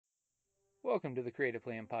Welcome to the Creative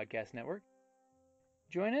Plan Podcast Network.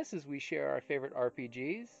 Join us as we share our favorite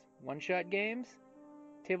RPGs, one-shot games,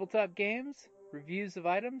 tabletop games, reviews of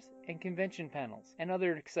items, and convention panels, and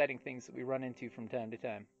other exciting things that we run into from time to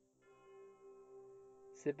time.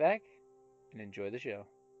 Sit back and enjoy the show.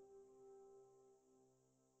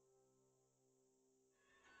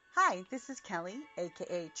 Hi, this is Kelly,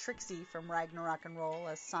 aka Trixie from Ragnarok and Roll,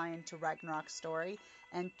 a Sign to Ragnarok story,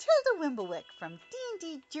 and to the Wimblewick from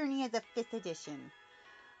D&D Journey of the 5th Edition.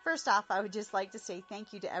 First off, I would just like to say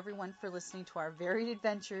thank you to everyone for listening to our varied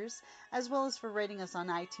adventures, as well as for rating us on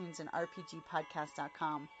iTunes and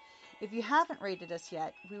RPGpodcast.com. If you haven't rated us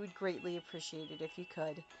yet, we would greatly appreciate it if you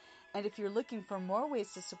could. And if you're looking for more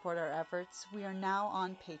ways to support our efforts, we are now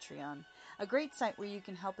on Patreon, a great site where you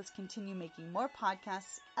can help us continue making more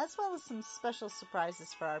podcasts, as well as some special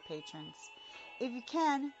surprises for our patrons. If you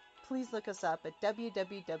can, please look us up at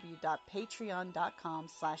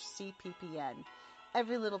www.patreon.com/cppn.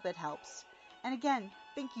 Every little bit helps. And again,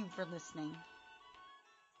 thank you for listening.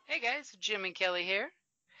 Hey guys, Jim and Kelly here.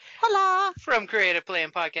 Hola! From Creative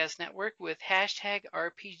Plan Podcast Network with hashtag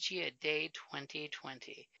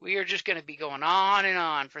RPGaDAY2020. We are just going to be going on and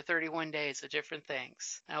on for 31 days of different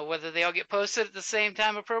things. Now, whether they all get posted at the same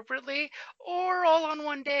time appropriately or all on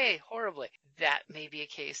one day horribly, that may be a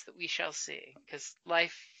case that we shall see. Because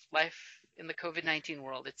life in the COVID-19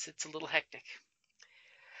 world, it's a little hectic.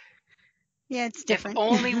 Yeah, it's different. If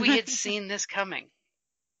only we had seen this coming.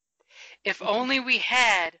 If only we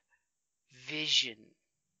had vision.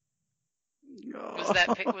 Was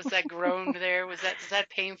that groan there? Was that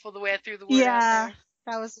painful the way I threw the word out there?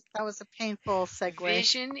 That was a painful segue.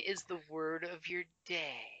 Vision is the word of your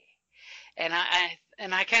day. And I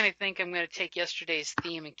kind of think I'm going to take yesterday's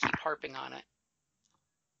theme and keep harping on it.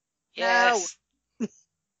 Yes. No.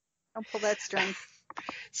 Don't pull that string.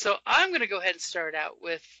 So I'm going to go ahead and start out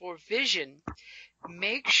with, for vision,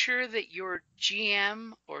 make sure that your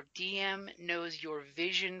GM or DM knows your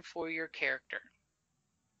vision for your character.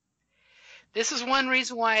 This is one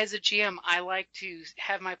reason why, as a GM, I like to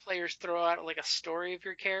have my players throw out like a story of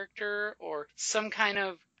your character or some kind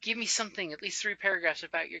of, give me something, at least 3 paragraphs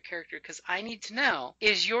about your character, because I need to know,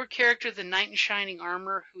 is your character the knight in shining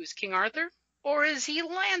armor who is King Arthur? Or is he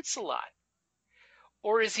Lancelot?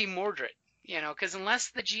 Or is he Mordred? You know, because unless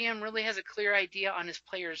the GM really has a clear idea on his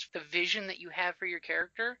players, the vision that you have for your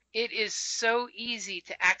character, it is so easy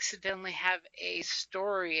to accidentally have a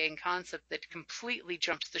story and concept that completely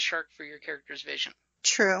jumps the shark for your character's vision.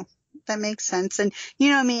 True. That makes sense. And you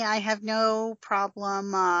know me, I have no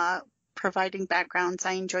problem providing backgrounds.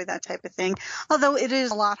 I enjoy that type of thing. Although it is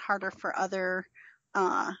a lot harder for other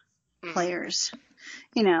players.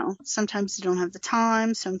 You know, sometimes you don't have the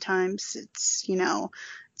time. Sometimes it's, you know,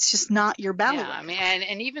 it's just not your battleground. Yeah, I mean,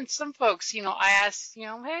 and even some folks, you know, I ask, you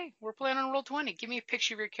know, hey, we're playing on Roll20. Give me a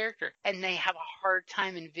picture of your character. And they have a hard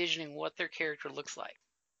time envisioning what their character looks like.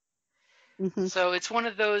 Mm-hmm. So it's one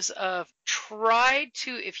of those of try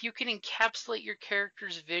to, if you can encapsulate your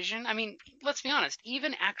character's vision. I mean, let's be honest,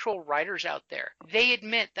 even actual writers out there, they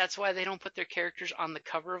admit that's why they don't put their characters on the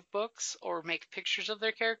cover of books or make pictures of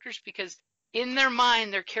their characters, because in their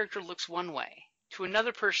mind, their character looks one way. To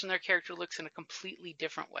another person, their character looks in a completely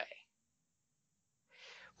different way.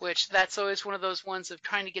 Which, that's always one of those ones of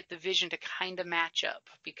trying to get the vision to kind of match up.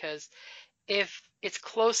 Because if it's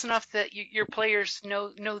close enough that your players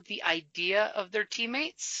know the idea of their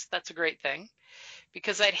teammates, that's a great thing.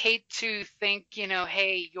 Because I'd hate to think, you know,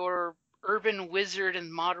 hey, you're urban wizard in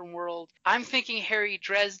the modern world. I'm thinking Harry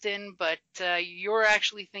Dresden, but you're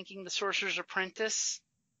actually thinking the Sorcerer's Apprentice.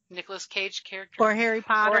 Nicolas Cage character. Or Harry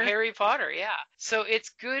Potter. Or Harry Potter, yeah. So it's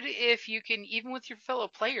good if you can, even with your fellow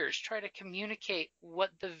players, try to communicate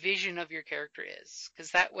what the vision of your character is.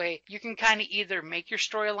 Because that way you can kind of either make your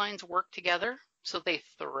storylines work together, so they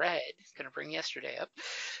thread, going to bring yesterday up,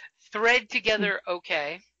 thread together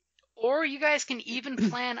okay, or you guys can even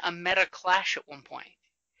plan a meta clash at one point.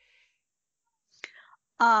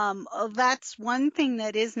 That's one thing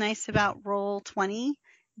that is nice about Roll20.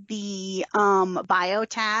 The bio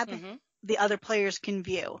tab, the other players can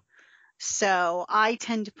view. So I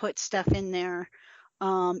tend to put stuff in there,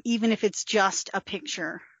 even if it's just a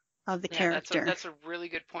picture of the character. That's a really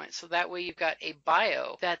good point. So that way you've got a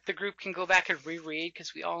bio that the group can go back and reread,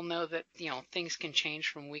 because we all know that, you know, things can change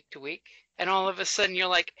from week to week. And all of a sudden you're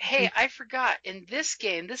like, hey, I forgot, in this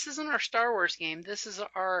game, this isn't our Star Wars game, this is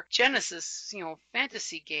our Genesis, you know,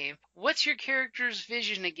 fantasy game. What's your character's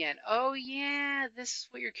vision again? Oh yeah, this is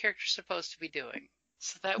what your character's supposed to be doing.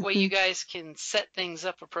 So that way you guys can set things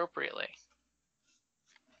up appropriately.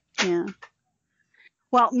 Yeah.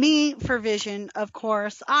 Well, me, for vision, of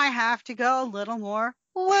course, I have to go a little more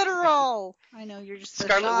Literal. I know you're just so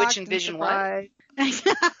Scarlet Witch shocked and and Vision what? surprised.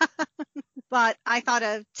 But I thought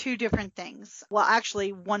of two different things. Well,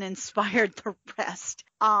 actually, one inspired the rest.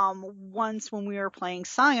 Once when we were playing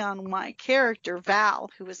Scion, my character Val,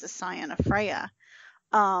 who was the Scion of Freya,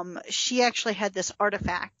 she actually had this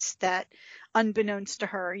artifact that, unbeknownst to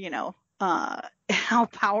her, how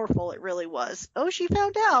powerful it really was. Oh, she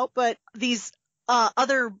found out, but these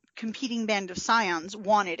other competing band of Scions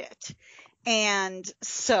wanted it. And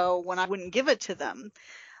so when I wouldn't give it to them,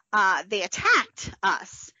 they attacked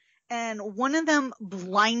us. And one of them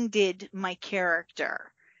blinded my character.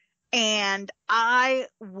 And I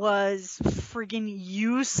was friggin'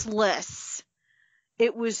 useless.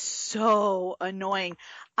 It was so annoying.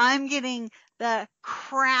 I'm getting the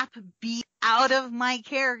crap beat out of my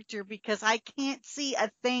character because I can't see a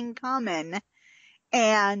thing coming.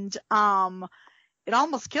 And it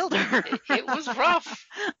almost killed her. It was rough.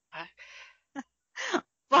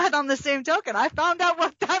 But on the same token, I found out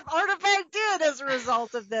what that artifact did as a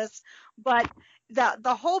result of this. But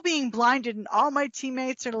the whole being blinded and all my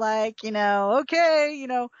teammates are like, okay,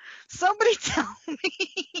 somebody tell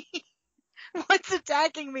me what's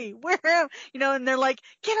attacking me. Where am, and they're like,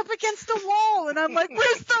 get up against the wall. And I'm like,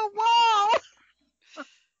 where's the wall?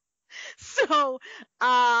 So,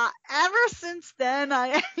 ever since then,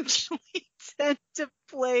 I actually tend to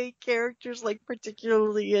play characters, like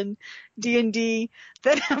particularly in D&D,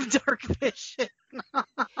 that have dark vision.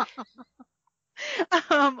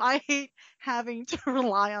 I hate having to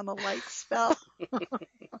rely on a light spell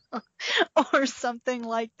or something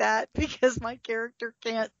like that because my character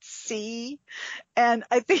can't see. And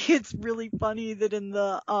I think it's really funny that in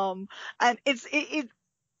the and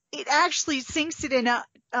it actually sinks it in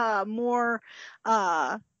more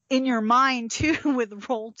in your mind too with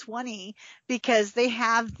Roll20 because they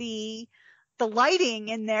have the lighting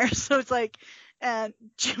in there, so it's like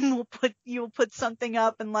Jim you'll put something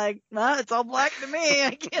up and like, well, it's all black to me,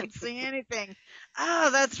 I can't see anything. Oh,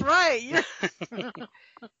 that's right.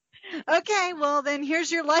 Okay, well then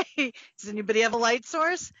here's your light. Does anybody have a light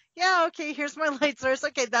source? Yeah, okay, here's my light source.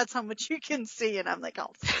 Okay, that's how much you can see. And I'm like,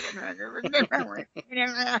 oh,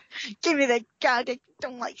 give me that god, I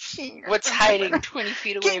don't like seeing. What's hiding 20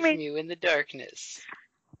 feet away from you in the darkness?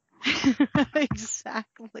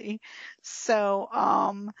 Exactly. So,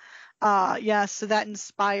 yeah, so that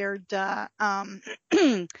inspired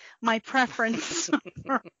my preference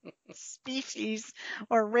for species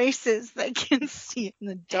or races that can see in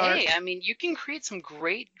the dark. Hey, I mean, you can create some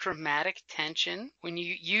great dramatic tension when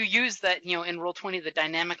you use that, in Roll20, the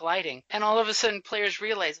dynamic lighting, and all of a sudden players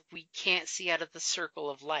realize we can't see out of the circle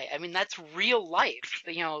of light. I mean, that's real life.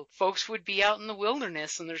 Folks would be out in the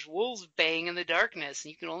wilderness and there's wolves baying in the darkness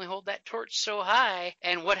and you can only hold that torch so high.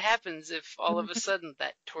 And what happens if all of a sudden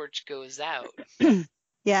that torch goes out?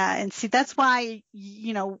 Yeah, and see, that's why,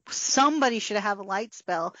 somebody should have a light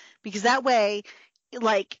spell, because that way,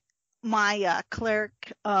 like, my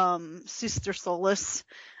cleric, Sister Solus,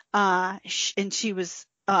 and she was,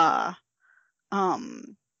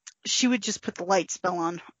 she would just put the light spell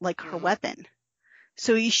on, like, her weapon.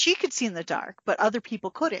 So she could see in the dark, but other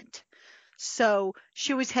people couldn't. So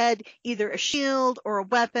she always had either a shield or a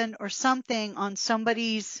weapon or something on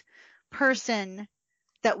somebody's person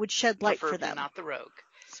that would shed light for them. Not the rogue.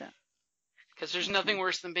 Because there's nothing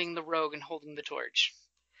worse than being the rogue and holding the torch.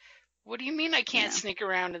 What do you mean I can't sneak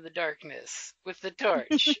around in the darkness with the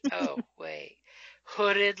torch? Oh, wait.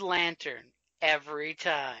 Hooded lantern every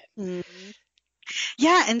time. Mm-hmm.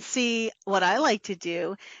 Yeah, and see, what I like to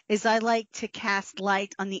do is I like to cast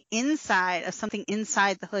light on the inside of something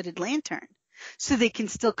inside the hooded lantern so they can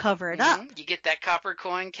still cover it up. You get that copper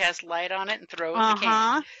coin, cast light on it, and throw it in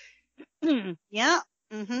the can. Yeah.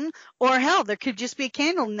 Mm-hmm. Or hell, there could just be a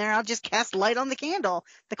candle in there. I'll just cast light on the candle.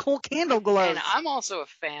 The whole candle glows. And I'm also a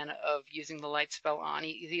fan of using the light spell on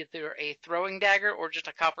either a throwing dagger or just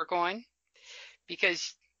a copper coin.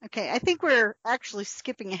 Because... Okay, I think we're actually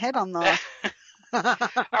skipping ahead on the...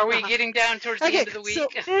 Are we getting down towards the end of the week? So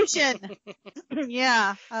vision.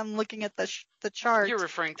 Yeah, I'm looking at the chart. You're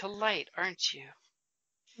referring to light, aren't you?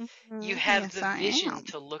 Mm-hmm. You have the vision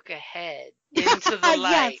to look ahead into the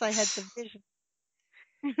light. Yes, I had the vision.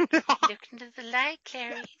 Look into the light,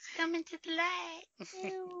 Clarice. Come into the light.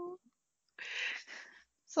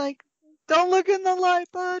 It's like, don't look in the light,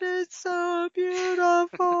 but it's so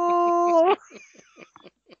beautiful.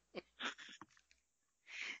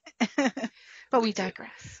 But we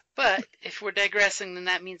digress. But if we're digressing, then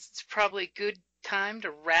that means it's probably a good time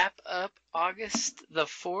to wrap up August the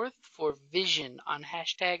 4th for Vision on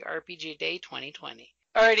 #RPGaDAY2020.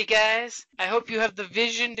 Alrighty, guys. I hope you have the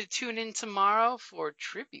vision to tune in tomorrow for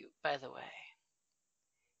Tribute, by the way.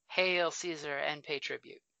 Hail Caesar and pay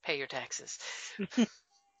tribute. Pay your taxes.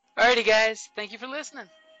 Alrighty, guys. Thank you for listening.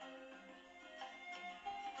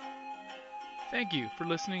 Thank you for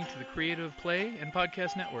listening to the Creative Play and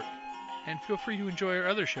Podcast Network. And feel free to enjoy our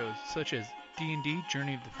other shows, such as D&D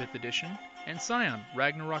Journey of the 5th Edition and Scion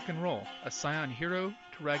Ragnarok and Roll, a Scion hero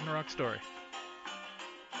to Ragnarok story.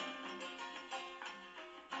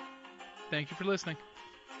 Thank you for listening.